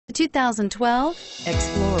2012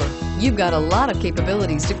 Explorer. You've got a lot of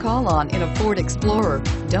capabilities to call on in a Ford Explorer.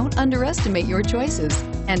 Don't underestimate your choices,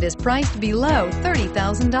 and is priced below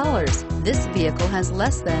 $30,000. This vehicle has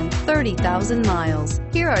less than 30,000 miles.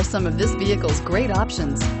 Here are some of this vehicle's great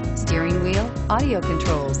options: steering wheel audio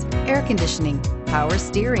controls, air conditioning, power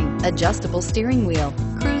steering, adjustable steering wheel,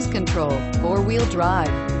 cruise control, four-wheel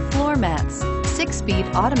drive, floor mats, 6-speed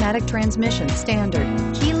automatic transmission standard,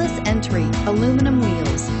 keyless entry, aluminum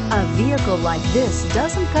wheels. A vehicle like this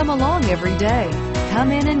doesn't come along every day.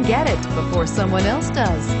 Come in and get it before someone else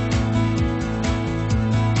does.